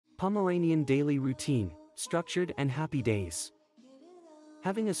Pomeranian daily routine, structured and happy days.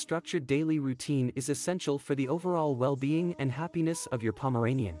 Having a structured daily routine is essential for the overall well-being and happiness of your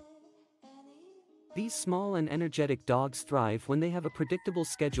Pomeranian. These small and energetic dogs thrive when they have a predictable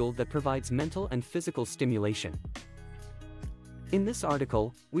schedule that provides mental and physical stimulation. In this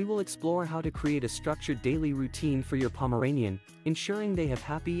article, we will explore how to create a structured daily routine for your Pomeranian, ensuring they have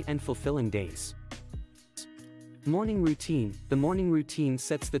happy and fulfilling days. Morning routine. The morning routine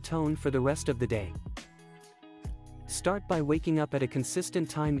sets the tone for the rest of the day. Start by waking up at a consistent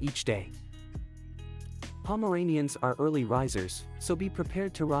time each day. Pomeranians are early risers, so be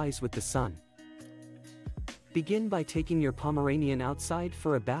prepared to rise with the sun. Begin by taking your Pomeranian outside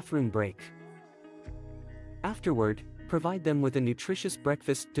for a bathroom break. Afterward, provide them with a nutritious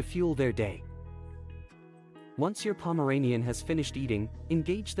breakfast to fuel their day. Once your Pomeranian has finished eating,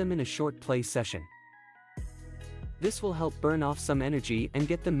 engage them in a short play session. This will help burn off some energy and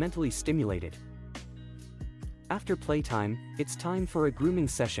get them mentally stimulated. After playtime, it's time for a grooming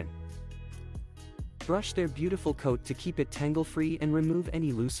session. Brush their beautiful coat to keep it tangle-free and remove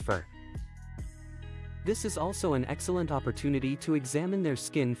any loose fur. This is also an excellent opportunity to examine their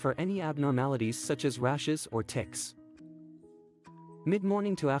skin for any abnormalities such as rashes or ticks.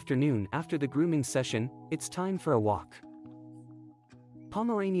 Mid-morning to afternoon after the grooming session, it's time for a walk.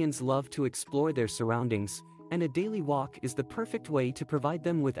 Pomeranians love to explore their surroundings, and a daily walk is the perfect way to provide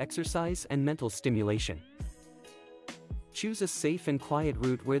them with exercise and mental stimulation. Choose a safe and quiet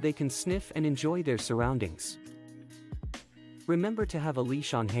route where they can sniff and enjoy their surroundings. Remember to have a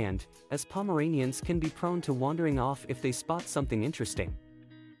leash on hand, as Pomeranians can be prone to wandering off if they spot something interesting.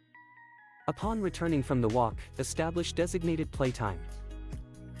 Upon returning from the walk, establish designated playtime.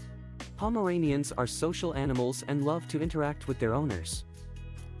 Pomeranians are social animals and love to interact with their owners.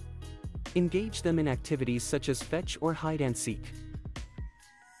 Engage them in activities such as fetch or hide and seek.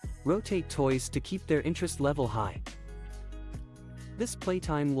 Rotate toys to keep their interest level high. This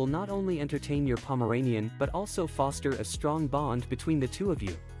playtime will not only entertain your Pomeranian but also foster a strong bond between the two of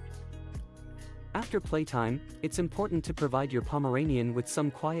you. After playtime, it's important to provide your Pomeranian with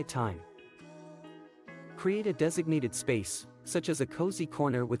some quiet time. Create a designated space, such as a cozy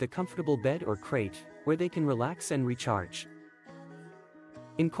corner with a comfortable bed or crate, where they can relax and recharge.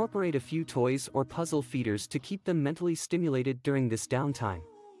 Incorporate a few toys or puzzle feeders to keep them mentally stimulated during this downtime.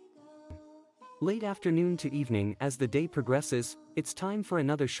 Late afternoon to evening, as the day progresses, it's time for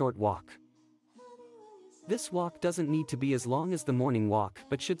another short walk. This walk doesn't need to be as long as the morning walk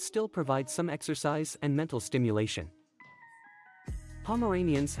but should still provide some exercise and mental stimulation.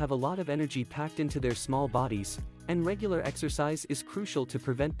 Pomeranians have a lot of energy packed into their small bodies, and regular exercise is crucial to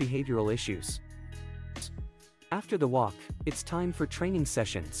prevent behavioral issues. After the walk, it's time for training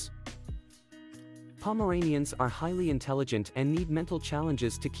sessions. Pomeranians are highly intelligent and need mental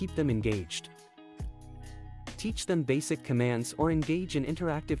challenges to keep them engaged. Teach them basic commands or engage in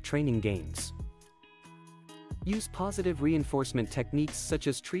interactive training games. Use positive reinforcement techniques such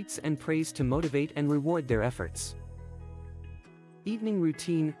as treats and praise to motivate and reward their efforts. Evening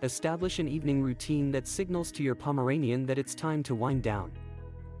routine. Establish an evening routine that signals to your Pomeranian that it's time to wind down.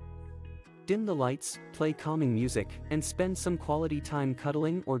 Dim the lights, play calming music, and spend some quality time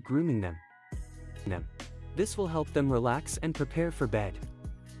cuddling or grooming them. This will help them relax and prepare for bed.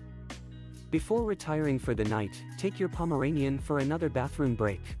 Before retiring for the night, take your Pomeranian for another bathroom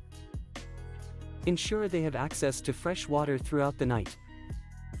break. Ensure they have access to fresh water throughout the night.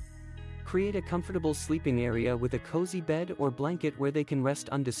 Create a comfortable sleeping area with a cozy bed or blanket where they can rest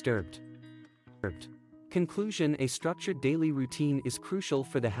undisturbed. Conclusion. A structured daily routine is crucial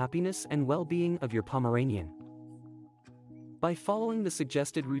for the happiness and well-being of your Pomeranian. By following the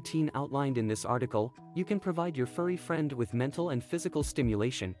suggested routine outlined in this article, you can provide your furry friend with mental and physical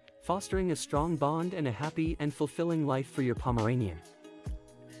stimulation, fostering a strong bond and a happy and fulfilling life for your Pomeranian.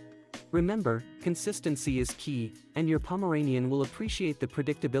 Remember, consistency is key, and your Pomeranian will appreciate the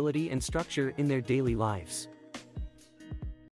predictability and structure in their daily lives.